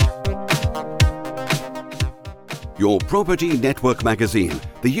Your Property Network magazine,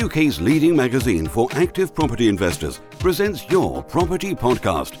 the UK's leading magazine for active property investors, presents Your Property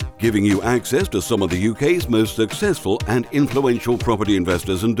Podcast, giving you access to some of the UK's most successful and influential property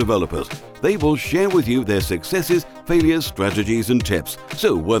investors and developers. They will share with you their successes, failures, strategies and tips.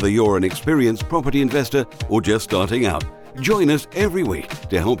 So whether you're an experienced property investor or just starting out, join us every week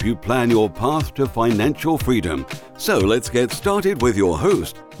to help you plan your path to financial freedom. So let's get started with your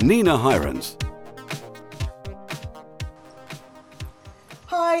host, Nina Hirons.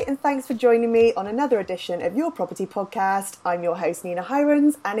 Hi, and thanks for joining me on another edition of Your Property Podcast. I'm your host, Nina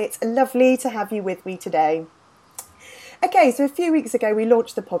Hirons, and it's lovely to have you with me today. Okay, so a few weeks ago we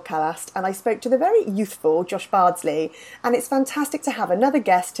launched the podcast and I spoke to the very youthful Josh Bardsley, and it's fantastic to have another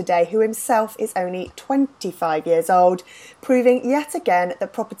guest today who himself is only 25 years old, proving yet again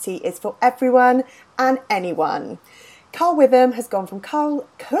that property is for everyone and anyone. Carl Witham has gone from car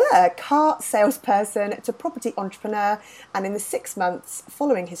salesperson to property entrepreneur, and in the 6 months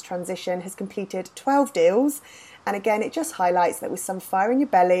following his transition has completed 12 deals. And again, it just highlights that with some fire in your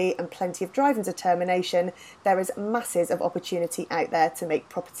belly and plenty of drive and determination, there is masses of opportunity out there to make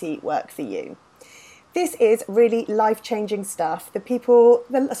property work for you. This is really life-changing stuff. The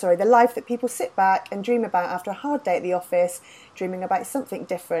life that people sit back and dream about after a hard day at the office, dreaming about something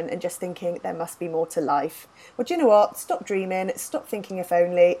different and just thinking there must be more to life. Well, do you know what? Stop dreaming, stop thinking if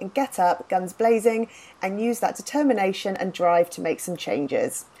only, and get up, guns blazing, and use that determination and drive to make some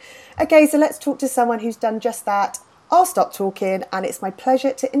changes. Okay, so let's talk to someone who's done just that. I'll stop talking, and it's my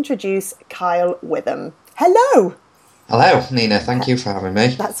pleasure to introduce Kyle Witham. Hello! Hello, Nina. Thank you for having me.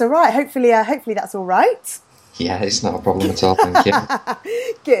 That's all right. Hopefully that's all right. Yeah, it's not a problem at all. Thank you.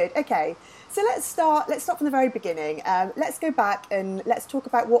 Good. Okay. So let's start from the very beginning. Let's go back and let's talk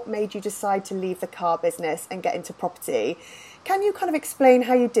about what made you decide to leave the car business and get into property. Can you kind of explain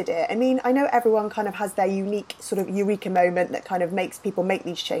how you did it? I mean, I know everyone kind of has their unique sort of eureka moment that kind of makes people make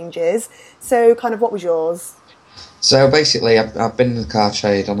these changes. So kind of what was yours? So basically, I've been in the car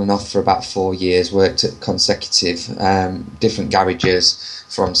trade on and off for about 4 years, worked at consecutive different garages,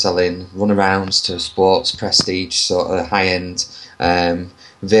 from selling runarounds to sports, prestige, sort of high-end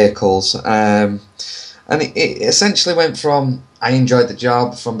vehicles. And it essentially went from, I enjoyed the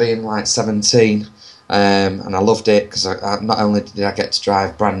job from being like 17, and I loved it because I not only did I get to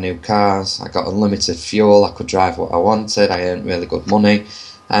drive brand new cars, I got unlimited fuel, I could drive what I wanted, I earned really good money,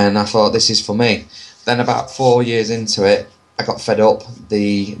 and I thought this is for me. Then about 4 years into it, I got fed up.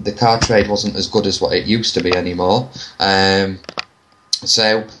 The car trade wasn't as good as what it used to be anymore.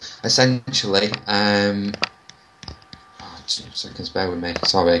 So essentially, 2 seconds, bear with me.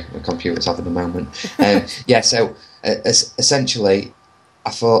 Sorry, my computer's having a moment. Essentially, I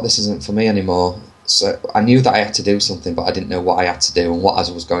thought this isn't for me anymore. So I knew that I had to do something, but I didn't know what I had to do and what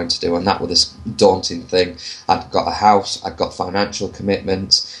I was going to do, and that was this daunting thing. I'd got a house, I'd got financial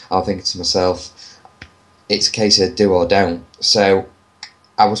commitments. I was thinking to myself, it's a case of do or don't. So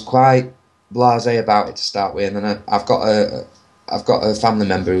I was quite blasé about it to start with, and then I've got a family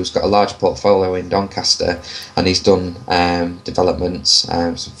member who's got a large portfolio in Doncaster, and he's done developments. So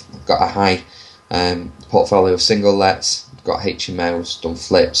I've got a high portfolio of single lets, got HMOs, done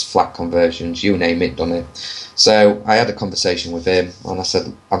flips, flat conversions, you name it, done it. So I had a conversation with him, and I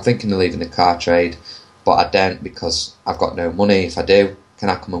said, I'm thinking of leaving the car trade, but I don't because I've got no money. If I do, can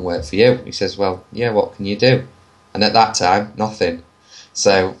I come and work for you? He says, well, yeah, what can you do? And at that time, nothing.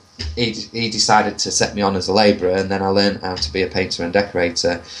 So he decided to set me on as a labourer, and then I learned how to be a painter and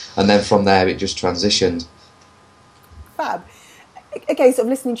decorator, and then from there it just transitioned. Fab. Okay, so I'm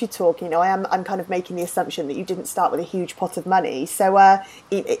listening to you talk, I'm kind of making the assumption that you didn't start with a huge pot of money. So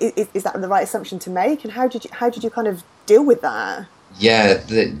is that the right assumption to make? And how did you kind of deal with that? Yeah,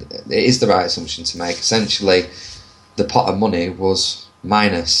 it is the right assumption to make. Essentially, the pot of money was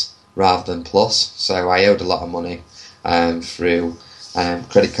minus rather than plus, so I owed a lot of money through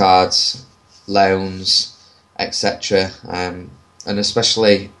credit cards, loans, etc. And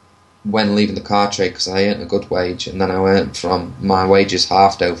especially when leaving the car trade, because I earned a good wage, and then I earned from my wages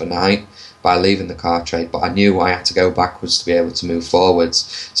halved overnight by leaving the car trade, but I knew I had to go backwards to be able to move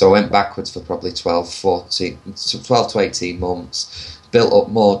forwards. So I went backwards for probably 12 to 18 months, built up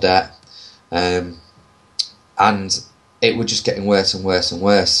more debt, and it was just getting worse and worse and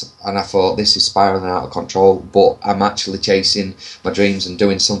worse. And I thought, this is spiralling out of control, but I'm actually chasing my dreams and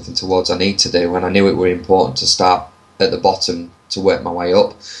doing something towards I need to do, and I knew it were important to start at the bottom to work my way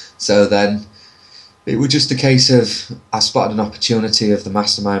up. So then it was just a case of, I spotted an opportunity of the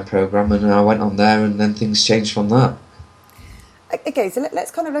Mastermind programme, and I went on there, and then things changed from that. Okay, so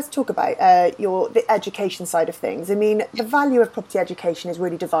let's talk about the education side of things. I mean, the value of property education is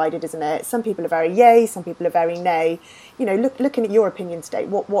really divided, isn't it? Some people are very yay, some people are very nay. You know, looking at your opinion today,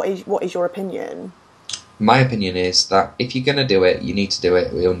 what is your opinion? My opinion is that if you're going to do it, you need to do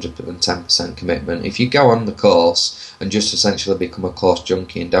it with 110% commitment. If you go on the course and just essentially become a course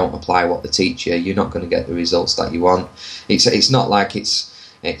junkie and don't apply what they teach you, you're not going to get the results that you want. It's not like it's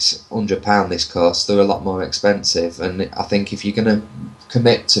 £100 this course. They're a lot more expensive, and I think if you're going to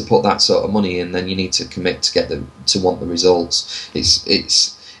commit to put that sort of money in, then you need to commit to want the results. It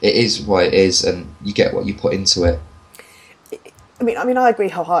is what it is, and you get what you put into it. I mean, I agree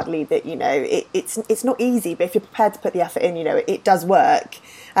wholeheartedly that, you know, it's not easy, but if you're prepared to put the effort in, you know, it does work.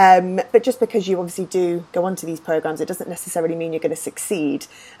 But just because you obviously do go onto these programs, it doesn't necessarily mean you're going to succeed.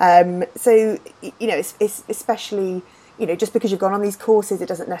 So, you know, it's especially, you know, just because you've gone on these courses, it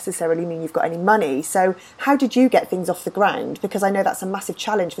doesn't necessarily mean you've got any money. So how did you get things off the ground? Because I know that's a massive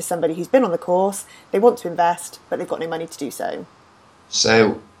challenge for somebody who's been on the course. They want to invest, but they've got no money to do so.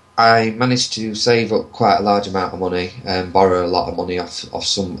 So I managed to save up quite a large amount of money and borrow a lot of money off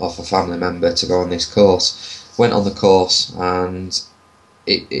a family member to go on this course. Went on the course, and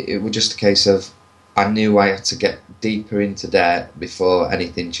it was just a case of I knew I had to get deeper into debt before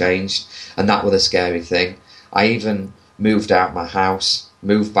anything changed, and that was a scary thing. I even moved out my house,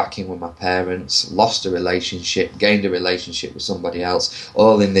 moved back in with my parents, lost a relationship, gained a relationship with somebody else,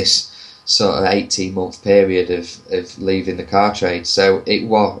 all in this sort of 18-month period of leaving the car trade. So it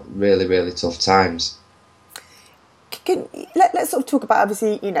was really, really tough times. Let's sort of talk about,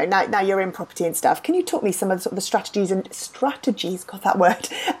 obviously, you know, now you're in property and stuff. Can you talk me some of the sort of the strategies, got that word,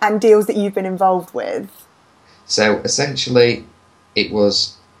 and deals that you've been involved with? So essentially it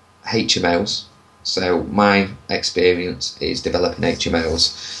was HMOs. So my experience is developing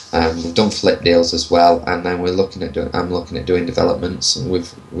HMOs. We've done flip deals as well, and then I'm looking at doing developments.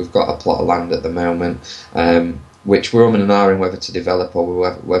 We've got a plot of land at the moment, which we're umming and ahhing whether to develop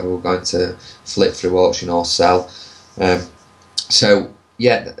or whether we're going to flip through auction or sell. So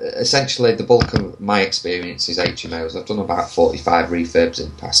yeah, essentially the bulk of my experience is HMOs. I've done about 45 refurbs in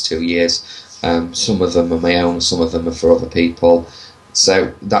the past 2 years. Some of them are my own, some of them are for other people.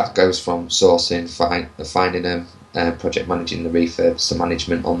 So that goes from sourcing, finding them, project managing the refurbs to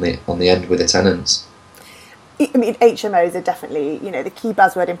management on the end with the tenants. I mean, HMOs are definitely, you know, the key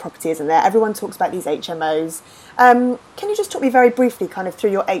buzzword in property, isn't there? Everyone talks about these HMOs. Can you just talk me very briefly kind of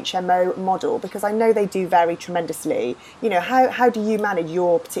through your HMO model? Because I know they do vary tremendously. You know, how do you manage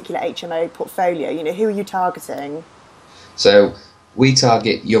your particular HMO portfolio? You know, who are you targeting? So we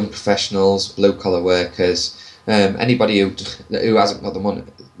target young professionals, blue-collar workers, anybody who hasn't got the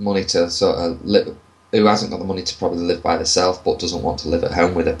money to sort of live, who hasn't got the money to probably live by themselves but doesn't want to live at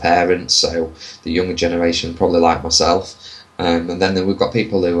home with their parents, so the younger generation, probably like myself. And then we've got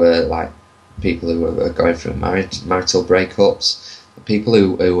people who are going through marital breakups, people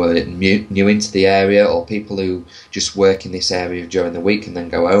who are new into the area, or people who just work in this area during the week and then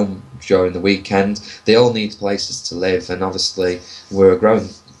go home during the weekend. They all need places to live, and obviously we're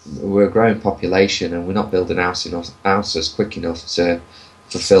a growing population, and we're not building houses quick enough to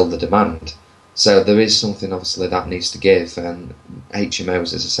fulfil the demand. So there is something obviously that needs to give, and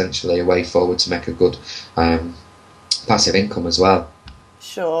HMOs is essentially a way forward to make a good passive income as well.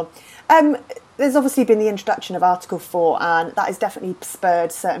 Sure. There's obviously been the introduction of Article 4, and that has definitely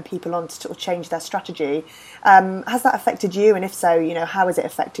spurred certain people on to sort of change their strategy. Has that affected you? And if so, you know, how has it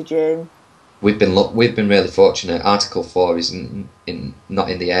affected you? We've been really fortunate. Article 4 is not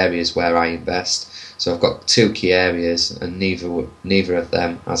in the areas where I invest. So I've got 2 key areas, and neither of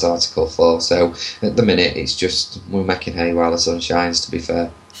them has Article 4. So at the minute, it's just we're making hay while the sun shines, to be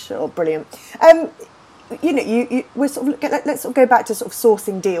fair. Sure, brilliant. You know, we're sort of let's sort of go back to sort of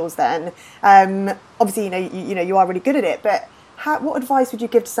sourcing deals then. Obviously, you know you are really good at it, but what advice would you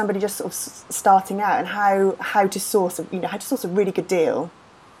give to somebody just sort of starting out, and how to source a really good deal?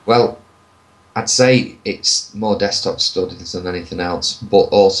 Well, I'd say it's more desktop studies than anything else, but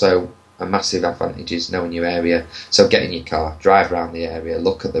also a massive advantage is knowing your area. So get in your car, drive around the area,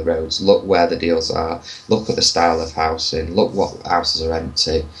 look at the roads, look where the deals are, look at the style of housing, look what houses are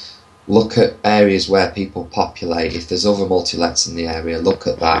empty, look at areas where people populate. If there's other multi-lets in the area, look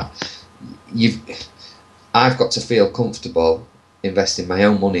at that. I've got to feel comfortable investing my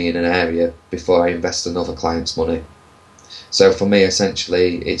own money in an area before I invest another client's money. So for me,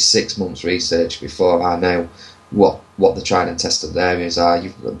 essentially, it's 6 months research before I know what the tried and tested areas are.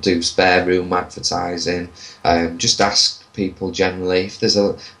 You've got to do spare room advertising. Just ask people generally if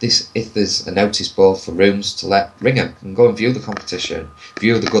there's a notice board for rooms to let, ring them and go and view the competition.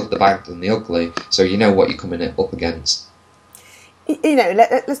 View the good, the bad, and the ugly, so you know what you're coming up against. You know,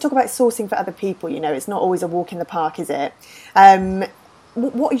 let's talk about sourcing for other people. You know, it's not always a walk in the park, is it?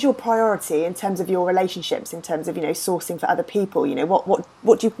 What is your priority in terms of your relationships, in terms of, you know, sourcing for other people? You know,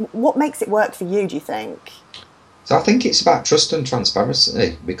 what makes it work for you, do you think? So I think it's about trust and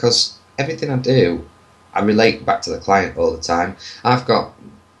transparency, because everything I do, I relate back to the client all the time. I've got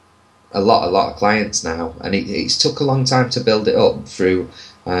a lot of clients now, and it's took a long time to build it up through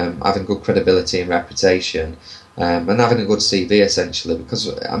having good credibility and reputation, and having a good CV essentially.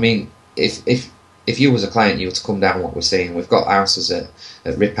 Because I mean, if you was a client, you were to come down what we're seeing, we've got houses at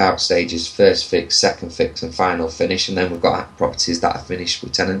rip out stages, first fix, second fix and final finish, and then we've got properties that are finished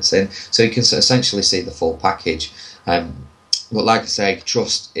with tenants in, so you can essentially see the full package. But like I say,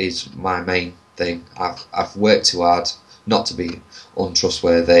 trust is my main thing. I've worked too hard not to be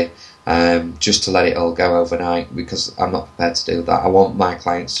untrustworthy, just to let it all go overnight, because I'm not prepared to do that. I want my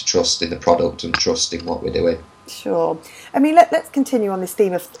clients to trust in the product and trust in what we're doing. Sure. I mean, let's continue on this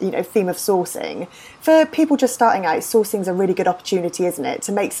theme of sourcing. For people just starting out, sourcing is a really good opportunity, isn't it,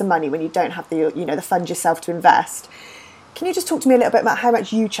 to make some money when you don't have the funds yourself to invest. Can you just talk to me a little bit about how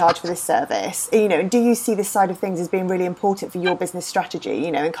much you charge for this service? You know, and do you see this side of things as being really important for your business strategy,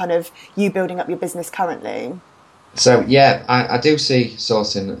 you know, and kind of you building up your business currently? So yeah, I do see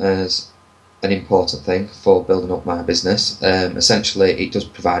sourcing as an important thing for building up my business. Essentially, it does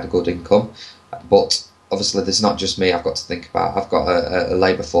provide a good income, but obviously there's not just me I've got to think about. I've got a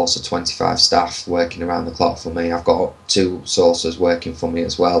labour force of 25 staff working around the clock for me. I've got 2 sourcers working for me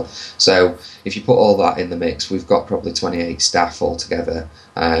as well. So if you put all that in the mix, we've got probably 28 staff altogether.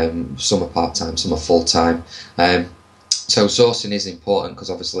 Some are part-time, some are full-time. So sourcing is important because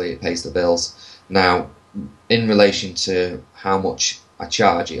obviously it pays the bills. Now, in relation to how much I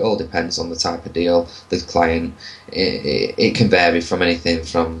charge, it all depends on the type of deal, the client. It can vary from anything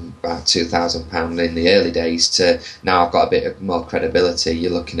from about £2,000 in the early days to now I've got a bit more credibility.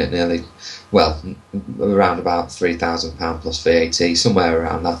 You're looking at nearly, around about £3,000 plus VAT, somewhere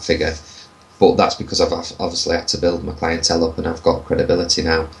around that figure. But that's because I've obviously had to build my clientele up and I've got credibility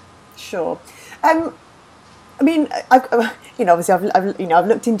now. Sure. I mean, obviously I've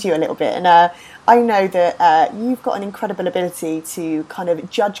looked into you a little bit, and I know that you've got an incredible ability to kind of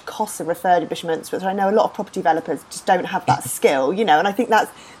judge costs of refurbishments, which I know a lot of property developers just don't have that skill, you know, and I think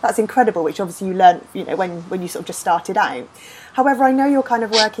that's incredible, which obviously you learn, you know, when you sort of just started out. However, I know you're kind of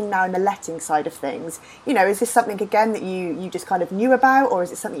working now in the letting side of things. You know, is this something again that you just kind of knew about, or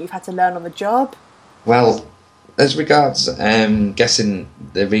is it something you've had to learn on the job? Well, as regards guessing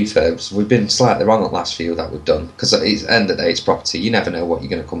the refurbs, we've been slightly wrong on the last few that we've done, because at the end of the day it's property. You never know what you're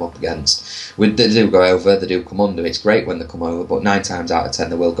going to come up against. They do go over, they do come under. It's great when they come over, but 9 times out of 10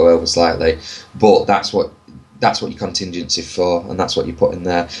 they will go over slightly. But that's what your contingency for, and that's what you put in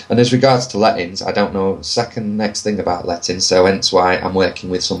there. And as regards to lettings, I don't know next thing about lettings, so hence why I'm working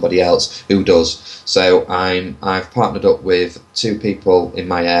with somebody else who does. So I've partnered up with 2 people in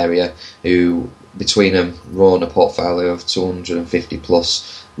my area who, between them, run a portfolio of 250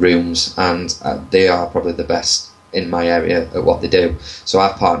 plus rooms, and they are probably the best in my area at what they do. So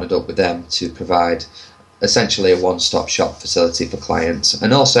I've partnered up with them to provide essentially a one-stop shop facility for clients,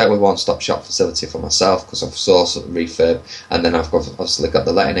 and also a one-stop shop facility for myself, because I've sourced refurb, and then I've obviously got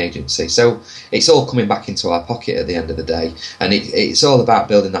the letting agency. So it's all coming back into our pocket at the end of the day, and it's all about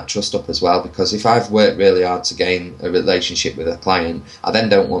building that trust up as well, because if I've worked really hard to gain a relationship with a client, I then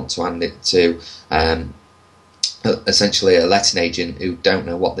don't want to hand it to essentially a letting agent who don't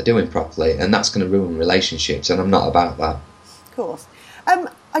know what they're doing properly, and that's going to ruin relationships, and I'm not about that. Of course.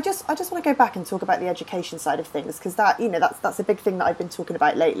 I just want to go back and talk about the education side of things, because that's a big thing that I've been talking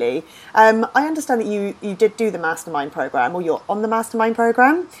about lately. I understand that you did do the mastermind program, or you're on the mastermind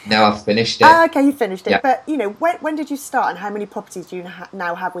program. No, I've finished it. Okay, you finished it. Yeah. But you know, when did you start, and how many properties do you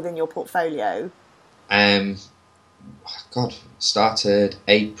now have within your portfolio? Started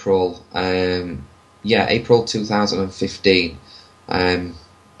April. April 2015, and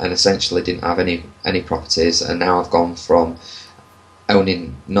essentially didn't have any properties, and now I've gone from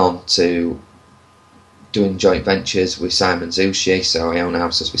owning none to doing joint ventures with Simon Zushi. So I own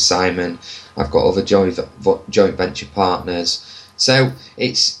houses with Simon. I've got other joint venture partners. So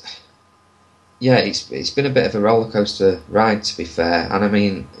it's been a bit of a roller coaster ride, to be fair. And I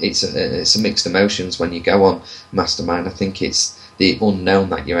mean, it's a mixed emotions when you go on Mastermind. I think it's the unknown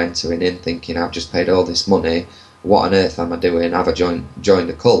that you're entering in, thinking I've just paid all this money. What on earth am I doing? Have I joined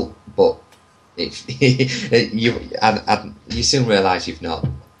a cult? But you soon realise you've not.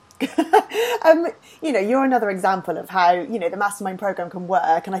 You're another example of how, the mastermind program can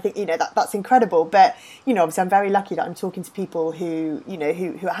work. And I think, that's incredible. But, obviously I'm very lucky that I'm talking to people who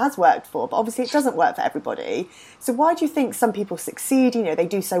it has worked for. But obviously it doesn't work for everybody. So why do you think some people succeed, they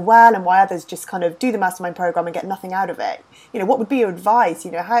do so well, and why others just kind of do the mastermind program and get nothing out of it? What would be your advice?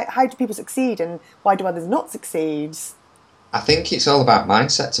 How do people succeed, and why do others not succeed? I think it's all about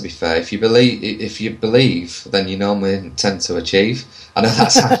mindset, to be fair. If you believe, then you normally tend to achieve. I know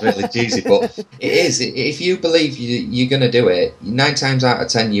that sounds really cheesy, but it is. If you believe you're going to do it, 9 times out of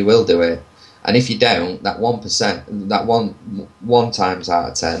 10 you will do it. And if you don't, that 1%, that one times out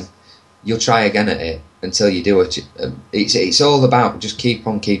of 10, you'll try again at it until you do it. It's all about just keep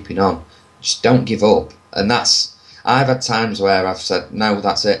on keeping on. Just don't give up. And I've had times where I've said, no,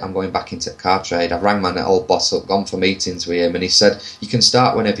 that's it, I'm going back into the car trade. I've rang my old boss up, gone for meetings with him, and he said, you can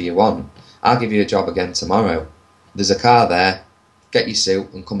start whenever you want. I'll give you a job again tomorrow. There's a car there, get your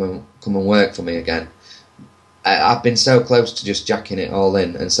suit and come and work for me again. I've been so close to just jacking it all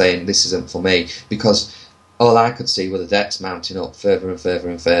in and saying, this isn't for me, because all I could see were the debts mounting up further and further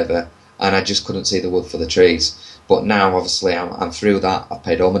and further, and I just couldn't see the wood for the trees. But now, obviously, I'm through that. I've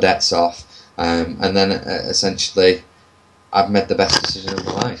paid all my debts off. And then essentially I've made the best decision of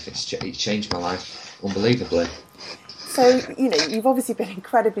my life. It's changed my life unbelievably. So, you've obviously been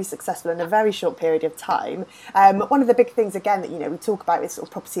incredibly successful in a very short period of time. One of the big things, again, that, we talk about with sort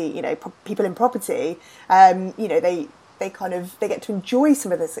of property, people in property, they get to enjoy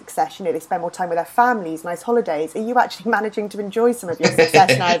some of the success. They spend more time with their families, nice holidays. Are you actually managing to enjoy some of your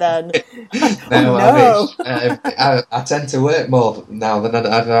success now then? No. I tend to work more now than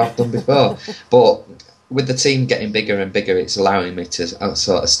I've done before. But with the team getting bigger and bigger, it's allowing me to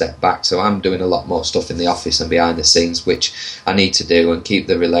sort of step back. So I'm doing a lot more stuff in the office and behind the scenes, which I need to do, and keep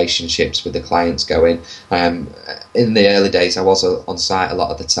the relationships with the clients going. In the early days, I was on site a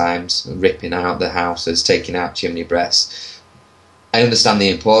lot of the times, ripping out the houses, taking out chimney breasts. I understand the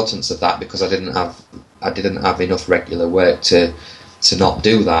importance of that, because I didn't have enough regular work to not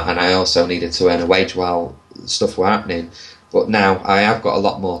do that, and I also needed to earn a wage while stuff were happening. But now I have got a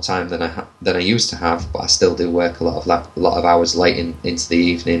lot more time than I used to have, but I still do work a lot of hours late into the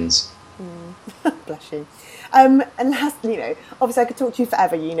evenings. Bless you. And last, obviously I could talk to you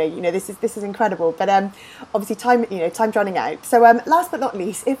forever. This is incredible. But obviously time's running out. So last but not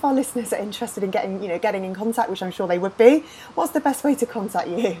least, if our listeners are interested in getting in contact, which I'm sure they would be, what's the best way to contact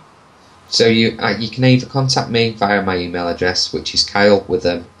you? So you can either contact me via my email address, which is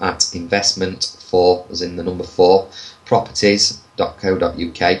Kyle@investment4, as in the number 4,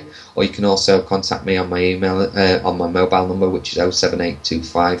 properties.co.uk, or you can also contact me on my email on my mobile number, which is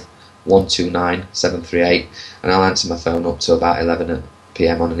 07825 129 738, and I'll answer my phone up to about 11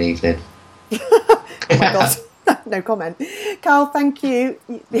 p.m. on an evening. Oh my God. No comment. Carl, thank you.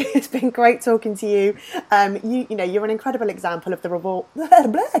 It's been great talking to you. You're an incredible example of the reward.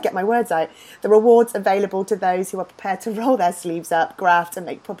 Get my words out. The rewards available to those who are prepared to roll their sleeves up, graft, and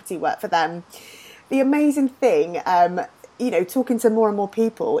make property work for them. The amazing thing, talking to more and more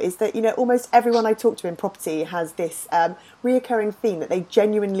people, is that, almost everyone I talk to in property has this reoccurring theme that they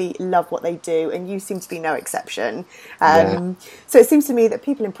genuinely love what they do, and you seem to be no exception. So it seems to me that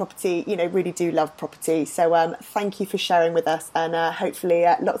people in property, really do love property. So thank you for sharing with us, and hopefully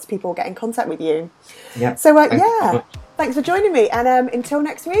lots of people will get in contact with you. Yeah. So thanks for joining me, and until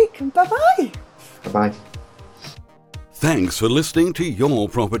next week, bye-bye. Bye-bye. Thanks for listening to Your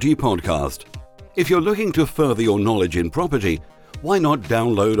Property Podcast. If you're looking to further your knowledge in property, why not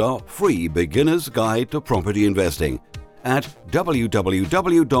download our free beginner's guide to property investing at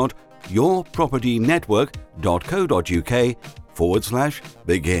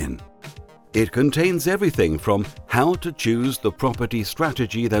www.yourpropertynetwork.co.uk/begin. It contains everything from how to choose the property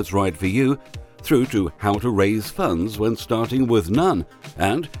strategy that's right for you, through to how to raise funds when starting with none,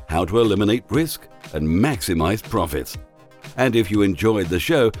 and how to eliminate risk and maximize profits. And if you enjoyed the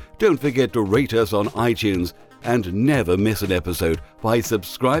show, don't forget to rate us on iTunes and never miss an episode by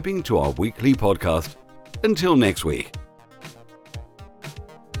subscribing to our weekly podcast. Until next week.